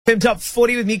KFM Top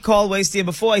 40 with me, Carl Wastie. And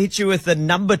before I hit you with the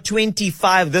number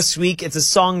 25 this week, it's a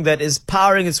song that is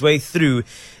powering its way through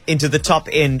into the top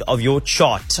end of your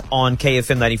chart on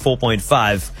KFM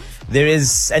 94.5. There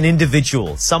is an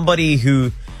individual, somebody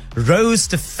who rose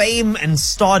to fame and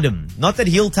stardom. Not that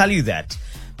he'll tell you that,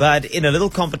 but in a little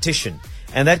competition.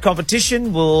 And that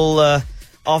competition will,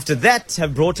 after that,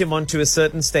 have brought him onto a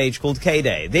certain stage called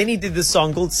K-Day. Then he did this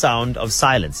song called Sound of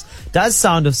Silence. Does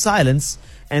Sound of Silence,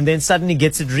 and then suddenly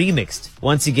gets it remixed.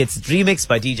 Once he gets it remixed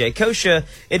by DJ Kosher,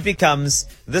 it becomes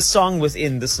the song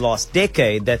within this last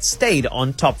decade that stayed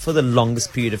on top for the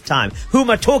longest period of time. Who am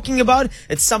I talking about?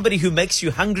 It's somebody who makes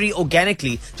you hungry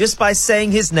organically just by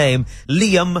saying his name,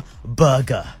 Liam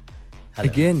Burger. Hello.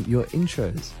 Again, your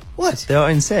intros. What? They are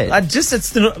insane.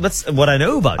 That's what I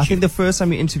know about you. I think the first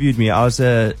time you interviewed me, I was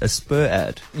a Spur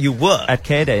ad. You were? At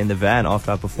K-Day in the van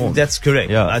after I performed. That's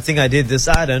correct. Yeah. I think I did this.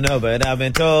 I don't know, but I've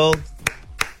been told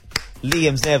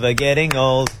Liam's never getting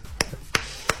old.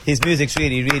 His music's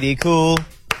really, really cool.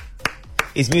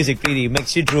 His music really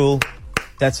makes you drool.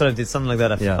 That's what I did, something like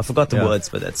that. I forgot the words,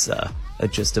 but that's a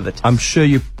gist of it. I'm sure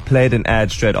you played an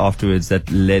ad straight afterwards that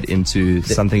led into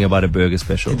something about a burger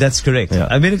special. That's correct. Yeah.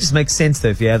 I mean, it just makes sense, though,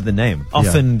 if you have the name.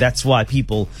 Often, that's why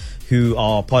people who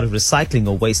are part of recycling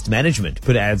or waste management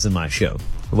put ads in my show.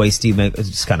 Wastie, it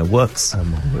just kind of works.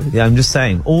 Yeah, I'm just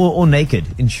saying. Or naked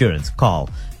insurance, Carl.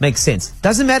 Makes sense.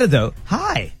 Doesn't matter, though.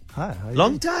 Hi. Hi.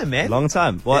 Long time, man. Long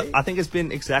time. Well, I think it's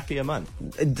been exactly a month.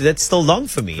 That's still long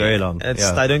for me. Very long.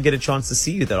 I don't get a chance to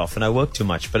see you that often. I work too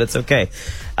much, but it's okay.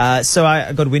 So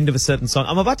I got wind of a certain song.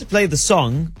 I'm about to play the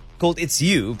song called It's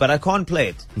You, but I can't play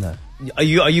it. No. Are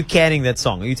you canning that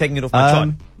song? Are you taking it off my chart?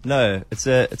 No, it's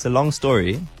a long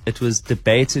story. It was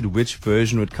debated which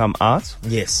version would come out.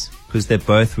 Yes. Because they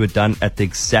both were done at the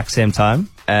exact same time.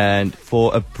 And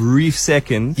for a brief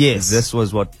second, this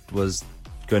was what was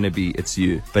going to be It's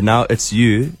You. But now It's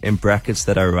You in brackets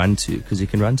that I run to, because you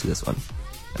can run to this one.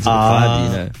 It's a good vibe,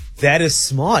 you know. That is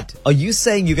smart. Are you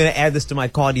saying you're going to add this to my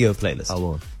cardio playlist? I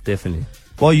will, definitely.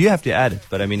 Well, you have to add it,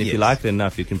 but I mean, if you like it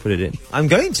enough, you can put it in. I'm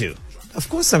going to. Of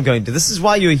course I'm going to. This is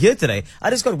why you're here today.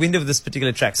 I just got wind of this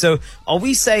particular track. So are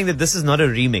we saying that this is not a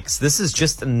remix? This is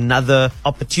just another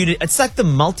opportunity. It's like the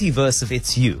multiverse of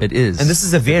It's You. It is. And this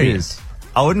is a variant.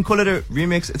 I wouldn't call it a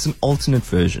remix. It's an alternate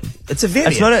version. It's a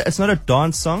variant. It's not a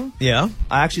dance song. Yeah.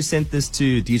 I actually sent this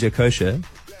to DJ Kosher,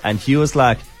 and he was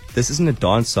like, this isn't a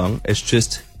dance song. It's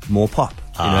just more pop.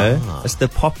 You know? It's the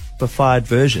pop-ified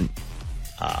version.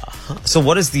 So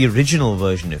what is the original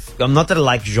version? I'm not that I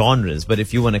like genres, but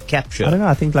if you want to capture, I don't know.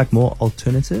 I think like more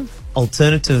alternative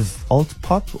alt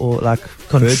pop, or like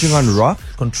verging on rock.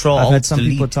 Control. I've had some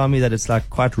people tell me that it's like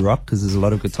quite rock because there's a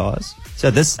lot of guitars.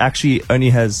 So this actually only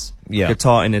has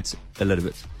guitar in it a little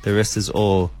bit. The rest is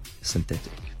all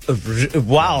synthetic.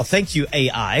 Wow! Thank you,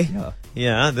 AI.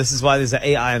 Yeah. This is why there's an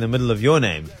AI in the middle of your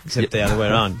name, except the other way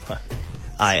around.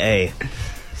 IA.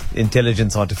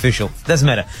 Intelligence artificial. Doesn't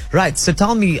matter. Right, so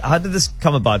tell me, how did this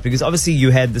come about? Because obviously you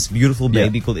had this beautiful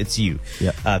baby called It's You.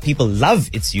 People love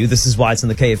It's You. This is why it's in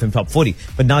the KFM Top 40.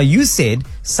 But now you said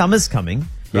summer's coming,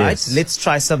 right? Yes. Let's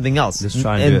try something else. Let's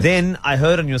try and do it. Then I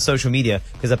heard on your social media,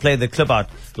 because I played the clip out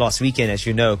last weekend, as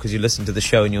you know, because you listened to the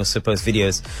show and you also post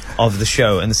videos of the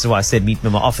show. And this is why I said meet me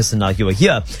in my office, and now you are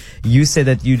here. You said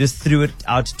that you just threw it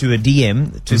out to a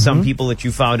DM to some people that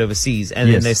you found overseas.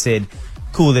 And then they said,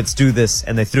 cool, let's do this,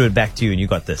 and they threw it back to you, and you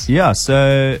got this. Yeah,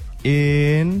 so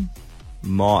in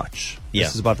March,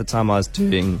 this is about the time I was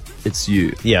doing It's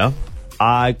You. Yeah.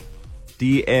 I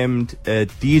DM'd a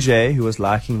DJ who was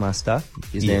liking my stuff.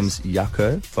 His name's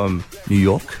Yako from New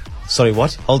York. Sorry,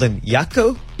 what? Hold on.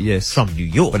 Yako? Yes. From New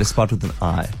York. But it's spelled with an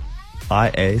I.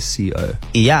 I-A-C-O.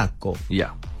 Yako.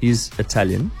 Yeah. He's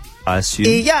Italian, I assume.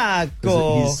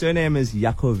 Yako. His surname is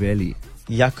Yacovelli.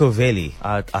 Yacovelli.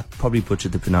 I probably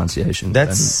butchered the pronunciation.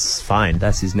 That's fine.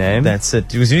 That's his name. That's it.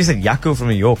 Because when you said Yako from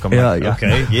New York, I'm like,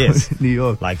 okay, yes. New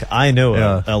York. Like, I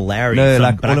know a Larry No, from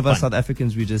like all of Brakpan. us South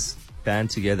Africans, we just band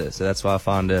together. So that's why I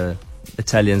found a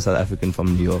Italian South African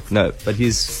from New York. No, but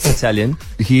he's Italian.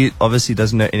 He obviously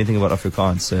doesn't know anything about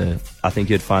Afrikaans, so I think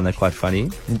you'd find that quite funny.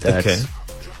 Okay.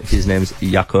 His name's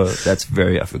Yako. That's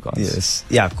very Afrikaans. Yes.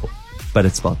 Yako. But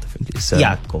it's spelled differently. So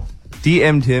Yako.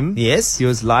 DM'd him. Yes. He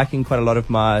was liking quite a lot of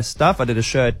my stuff. I did a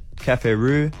show at Cafe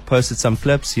Roo, posted some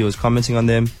clips. He was commenting on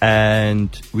them, and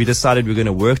we decided we're going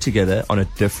to work together on a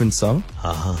different song.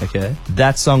 Okay.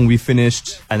 That song we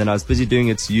finished, and then I was busy doing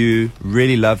It's You.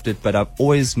 Really loved it, but I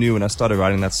always knew when I started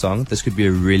writing that song, this could be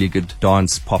a really good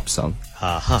dance pop song.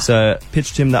 So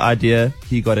pitched him the idea.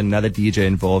 He got another DJ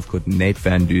involved called Nate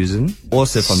Van Duzen,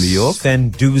 also from New York. Van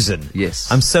Duzen.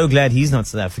 Yes. I'm so glad he's not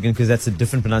South African, because that's a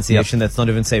different pronunciation that's not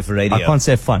even safe for radio. I can't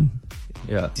say fun.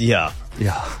 Yeah. Yeah.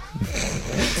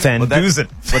 Van Duzen.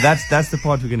 But that's the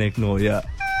part we're going to ignore, yeah.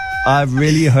 I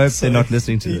really hope they're not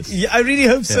listening to this. Yeah, I really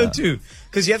hope so too.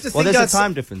 Because you have to think Well, there's a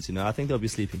time difference, you know. I think they'll be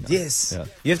sleeping now. Yes. Yeah.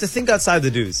 You have to think outside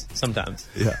the do's sometimes.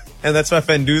 Yeah. And that's why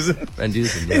Van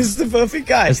Duzen is the perfect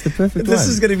guy. It's the perfect This one.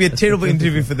 is going to be a terrible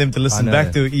interview for them to listen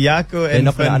back to. Iako and they're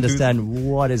not going to Van understand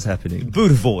what is happening.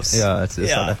 Boerewors. Yeah, it's a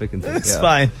South African thing. It's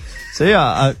fine. So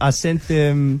yeah, I sent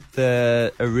them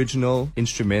the original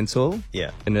instrumental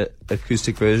in an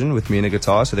acoustic version with me and a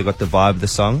guitar, so they got the vibe of the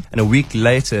song. And a week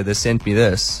later, they sent me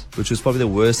this, which was probably the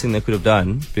worst thing they could have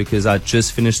done, because I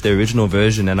just finished the original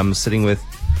version and I'm sitting with,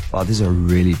 wow, these are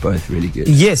both really good.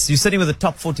 Yes, you're sitting with a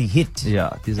top 40 hit.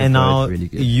 Yeah, these are and both now really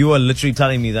good. You are literally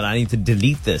telling me that I need to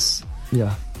delete this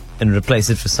and replace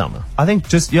it for summer. I think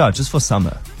just for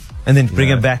summer. And then bring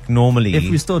it back normally. If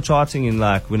we're still charting in,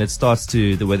 like, when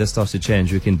the weather starts to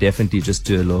change, we can definitely just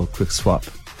do a little quick swap.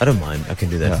 I don't mind. I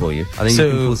can do that for you. I think you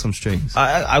can pull some strings.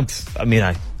 I mean,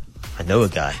 I know a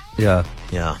guy. Yeah.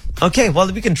 Yeah. Okay,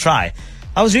 well, we can try.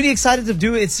 I was really excited to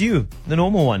do It's You, the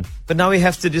normal one. But now we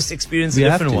have to just experience a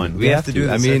different one. We have to do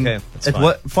this. I mean,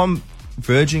 okay, from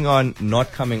verging on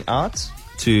not coming out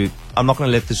to, I'm not going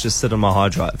to let this just sit on my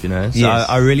hard drive, you know? So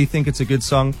I really think it's a good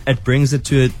song. It brings it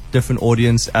to a different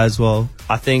audience as well.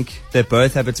 I think they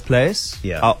both have its place.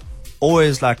 Yeah. I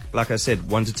always, like I said,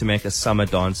 wanted to make a summer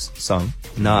dance song.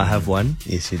 Now I have one.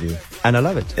 Yes, you do. And I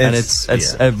love it. And it's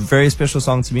a very special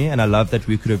song to me, and I love that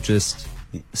we could have just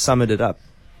summed it up,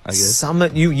 I guess.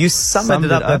 You summed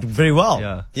it up very well.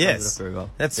 Yeah. Yes. Very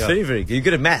well. That's very, very good. You're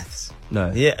good at maths. No.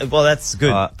 Yeah, well, that's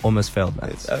good. Almost failed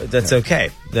maths. That's okay.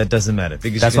 That doesn't matter.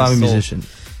 Because that's why I'm a musician.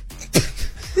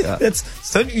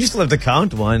 So you still have to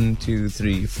count 1, 2,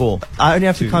 3, 4. I only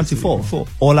have to count to 4.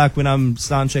 Or like when I'm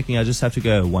sound checking, I just have to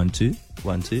go 1, 2,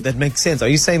 1, 2. That makes sense. Are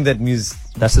you saying that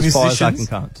that's as far as I can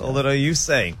count? All that are you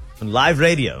saying on live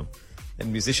radio?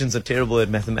 And musicians are terrible at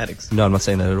mathematics. No, I'm not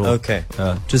saying that at all. Okay.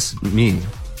 Just me,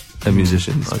 a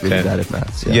musician, is really bad at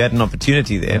maths. You had an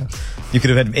opportunity there. You could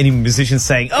have had any musician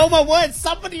saying, "Oh my word,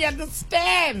 somebody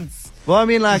understands." Well, I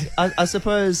mean, like, I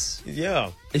suppose.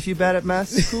 Yeah. If you're bad at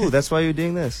maths, cool. That's why you're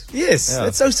doing this. Yes.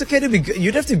 It's okay to be good.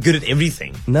 You'd have to be good at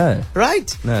everything. No.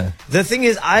 Right? No. The thing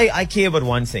is, I care about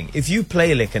one thing. If you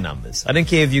play lekker numbers, I don't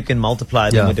care if you can multiply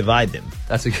them or divide them.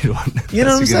 That's a good one. You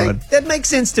know what I'm saying? That makes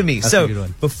sense to me. That's a good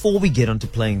one. Before we get on to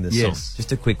playing this song,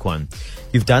 just a quick one.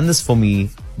 You've done this for me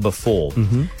before,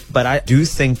 but I do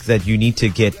think that you need to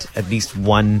get at least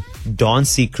one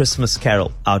dancey Christmas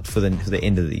carol out for the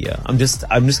end of the year. I'm just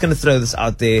going to throw this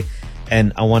out there,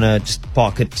 and I want to just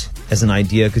park it as an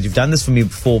idea, because you've done this for me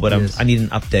before, but I need an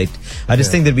update. I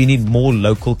just think that we need more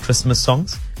local Christmas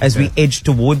songs as we edge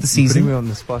toward the season. Putting me on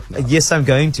the spot now. Yes, I'm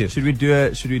going to. Should we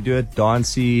do a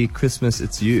dancey Christmas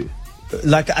It's You?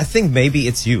 Like, I think maybe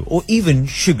It's You, or even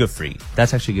Sugar Free.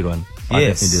 That's actually a good one. I'll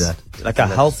definitely do that. Like a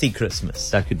healthy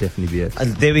Christmas. That could definitely be it.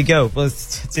 There we go. Well,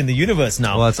 it's in the universe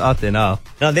now. Well, it's out there now.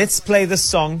 Now let's play this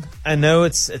song. I know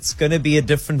it's going to be a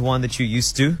different one that you're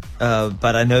used to,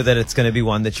 but I know that it's going to be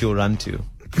one that you'll run to.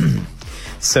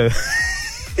 So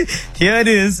here it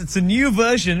is. It's a new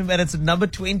version, and it's number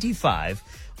 25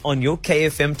 on your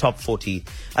KFM Top 40.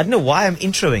 I don't know why I'm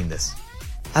introing this.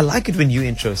 I like it when you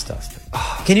intro stuff.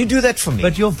 Can you do that for me?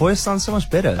 But your voice sounds so much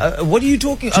better. What are you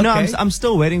talking about? You know, I'm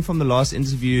still waiting from the last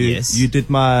interview. Yes. You did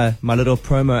my little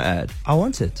promo ad. I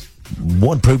want it.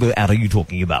 What promo ad are you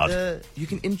talking about? You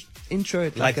can intro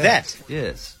it like that.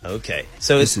 Yes. Okay.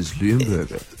 So this is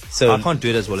Liamberger. So I can't do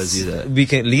it as well as you though. We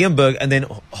can Liamberg and then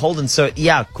Holden. So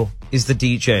Iako is the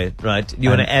DJ, right? You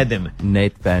want to add them?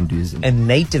 Nate Van Duzen. And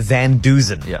Nate Van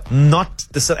Duzen. Yeah. Not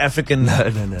the South African.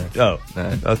 No. Oh.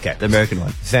 No. Okay. The American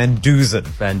one. Van Duzen.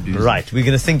 Van Duzen. Right. We're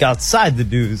going to think outside the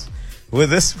do's with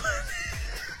this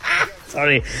one.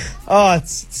 Sorry. Oh,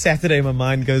 it's Saturday. My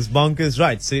mind goes bonkers.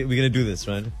 Right. So we're going to do this,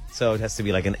 right? So it has to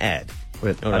be like an ad.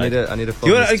 Wait, all I right. need a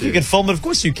film. You can film it. Of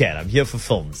course you can. I'm here for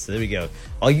films. So there we go.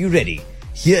 Are you ready?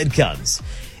 Here it comes.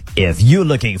 If you're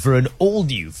looking for an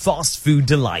all-new fast food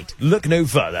delight, look no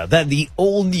further than the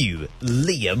all-new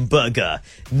Liam Burger.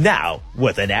 Now,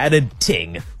 with an added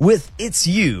ting, with It's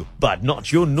You, but not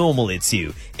your normal It's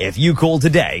You. If you call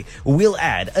today, we'll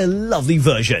add a lovely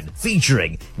version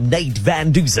featuring Nate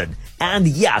Van Dusen and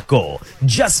Yako,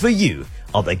 just for you,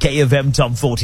 on the KFM Top 40.